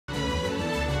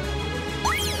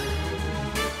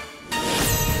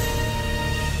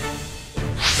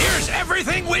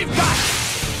everything we've got!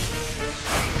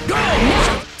 Go!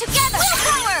 Now, together!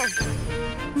 Willpower!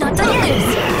 Not to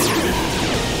lose!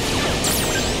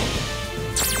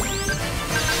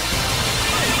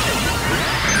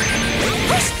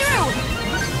 Push through!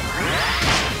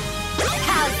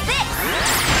 How's this?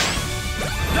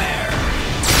 There!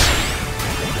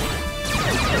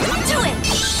 Do it!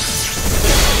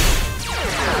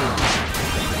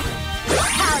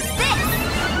 How's this?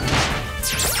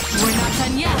 We're not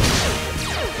done yet.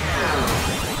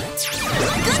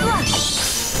 Good luck!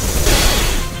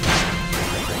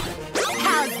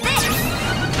 How's this?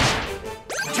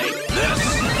 Take this!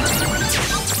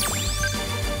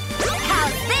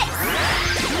 How's this?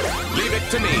 Leave it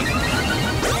to me!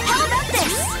 How about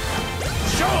this?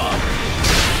 Show 'em!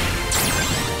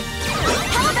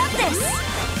 How about this?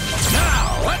 Now,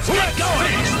 let's get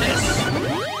going! This!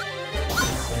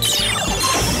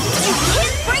 You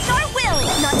can't break our will!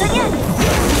 Not done yet!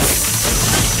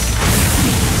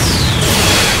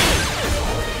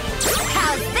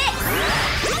 How's this?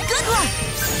 Good luck!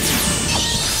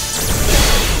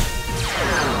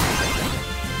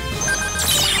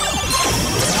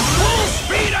 Full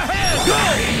speed ahead! Go!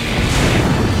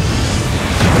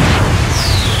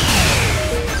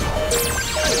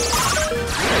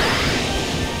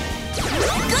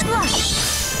 Good luck!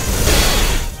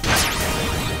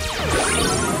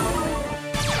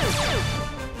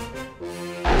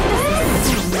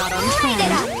 Not on plan. Light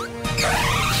it up!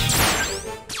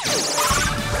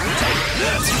 Take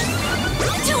this!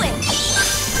 Do it!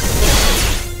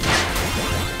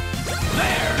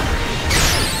 There!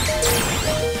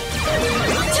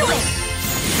 Do it!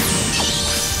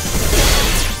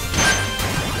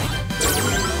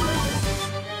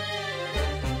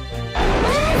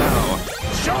 Now,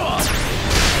 show 'em!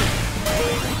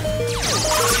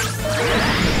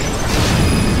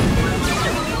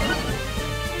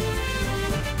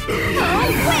 I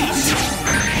wish!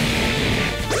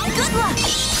 Good luck!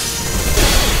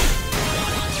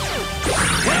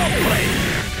 Well played!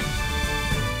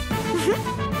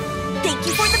 Thank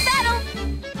you for the battle!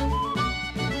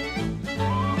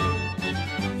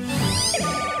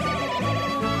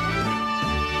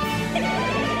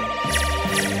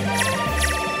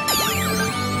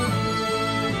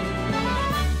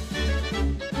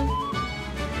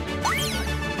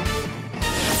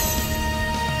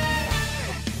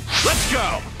 Let's go!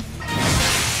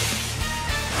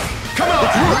 Come on!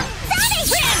 Daddy!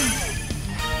 Win!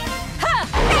 Ha!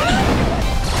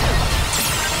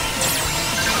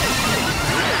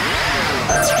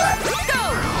 Go!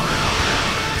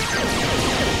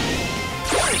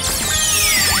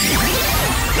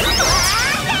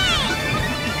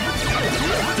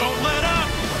 Don't let up!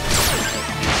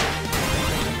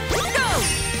 Go!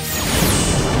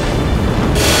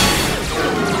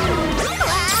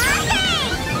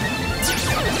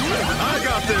 I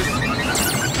got this!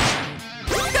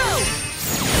 Go!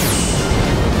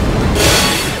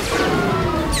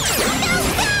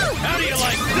 How do you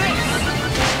like this?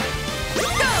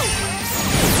 Go!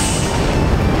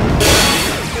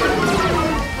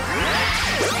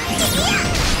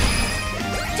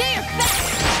 Do your best!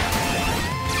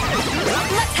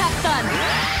 Let's have fun!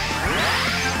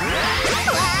 Don't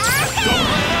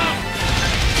let up!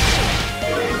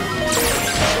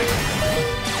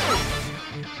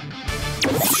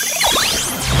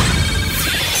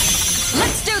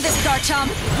 Let's do this, Garchomp!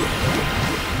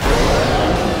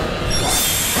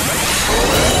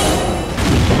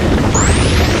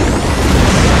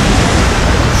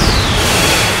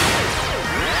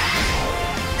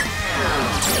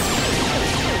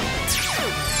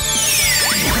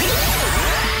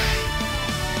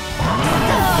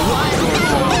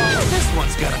 This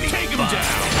one's gonna be Take him down!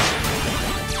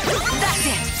 That's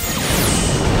it!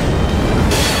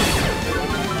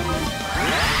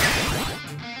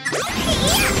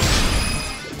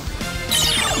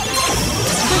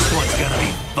 This one's gonna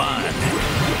be fun!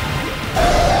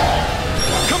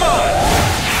 Come on!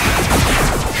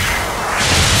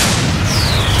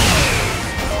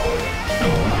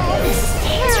 This is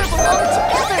terrible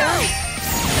altogether!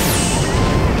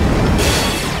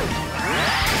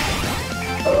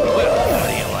 Well, how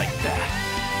do you like that?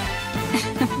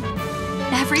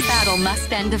 Every battle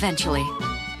must end eventually.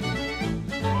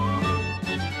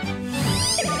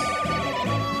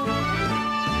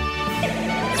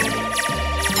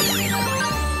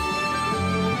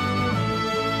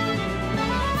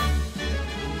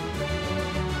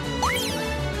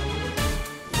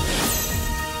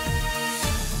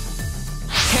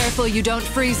 Careful you don't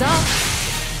freeze up.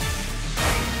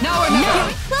 Now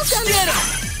remember, welcome. Get him!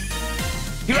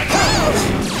 Here I come!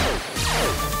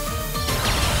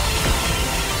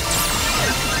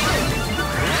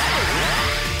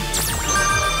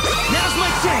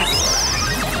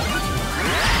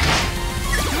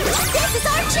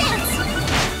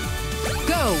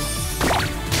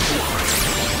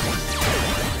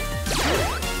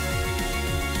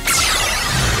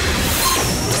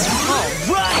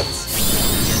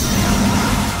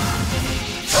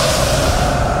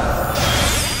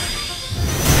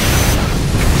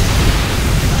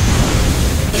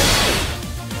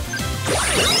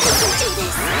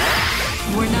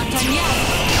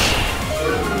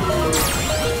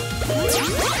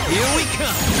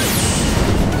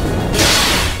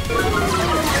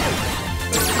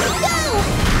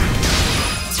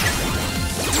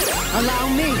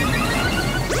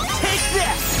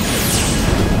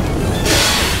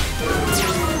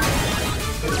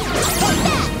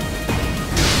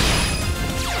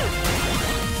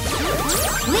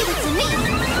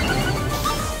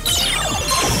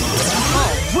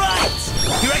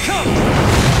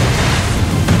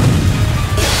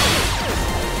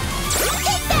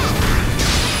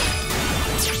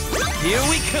 Here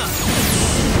we come.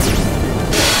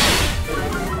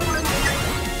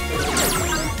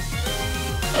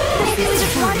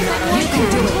 You can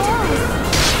do it.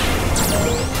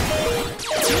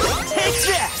 Take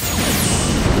that!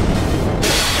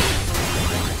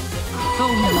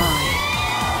 Oh my.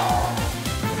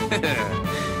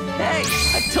 Hey,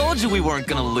 I told you we weren't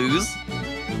gonna lose.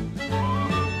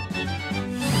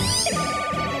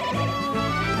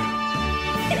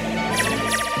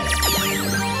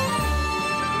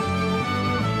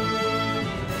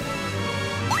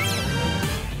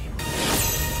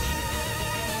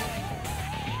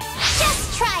 Just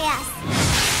try us.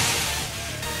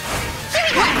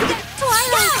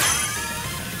 Twilight.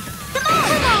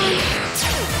 Come on.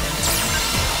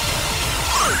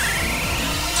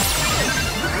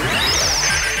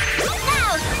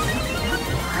 Now.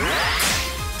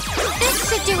 This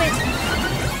should do it.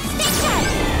 Stay sharp.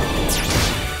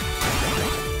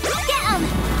 Get 'em.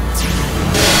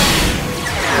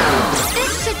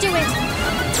 This should do it.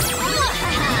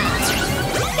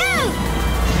 Go.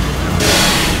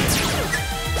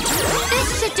 This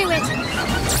should do it.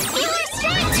 Your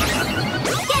strength.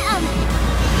 Get 'em.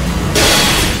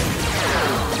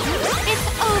 It's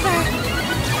over.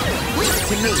 Leave it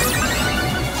to me.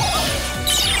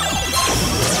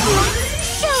 Let's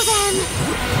show them.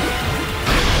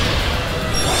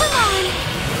 Come on.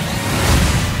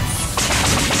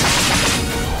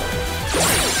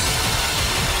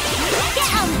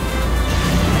 Get 'em.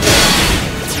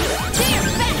 Do your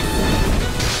best.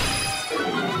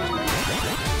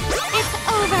 It's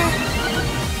over.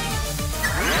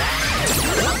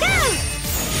 Go.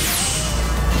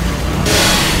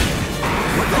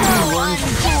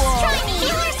 Just try me.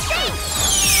 Your strength.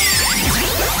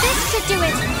 This should do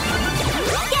it.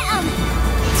 Get 'em.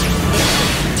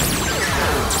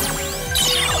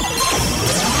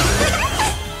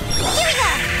 Here we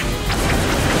go.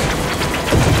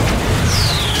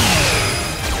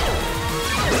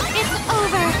 It's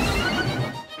over.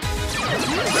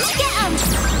 Get 'em.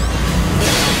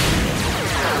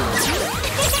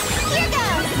 Here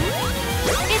goes.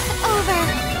 It's over.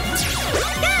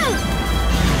 Go.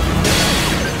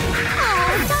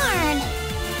 Oh, darn.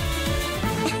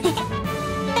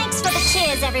 Thanks for the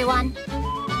cheers, everyone.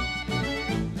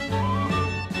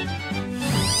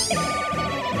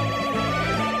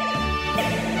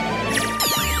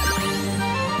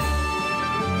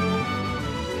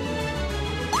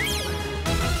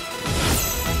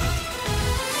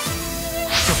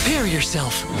 Prepare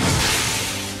yourself.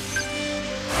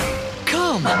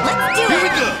 Come. Let's do Here it. we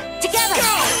go. Together. Go!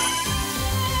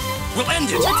 We'll end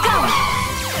it. Let's go.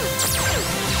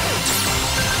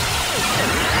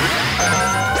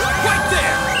 Right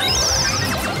there.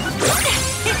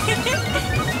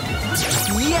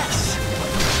 Yes.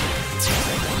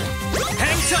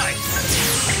 Hang tight.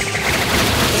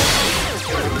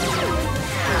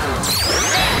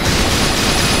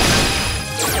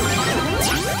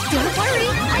 Don't worry,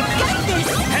 I've got this.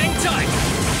 Hang tight.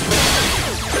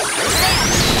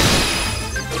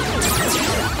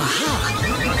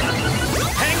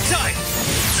 Hang tight.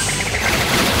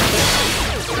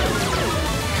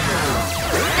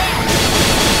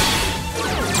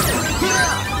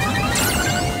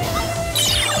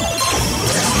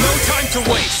 There's no time to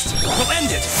waste. We'll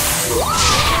end it.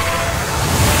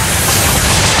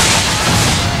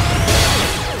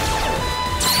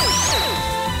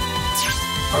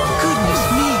 Goodness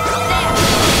me.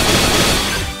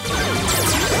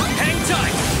 Hang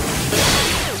tight.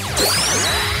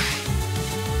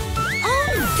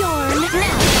 Oh, darn.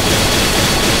 Now.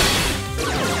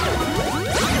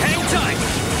 Hang tight.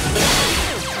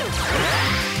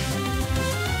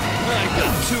 I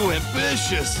got too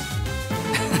ambitious.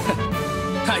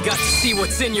 I got to see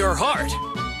what's in your heart.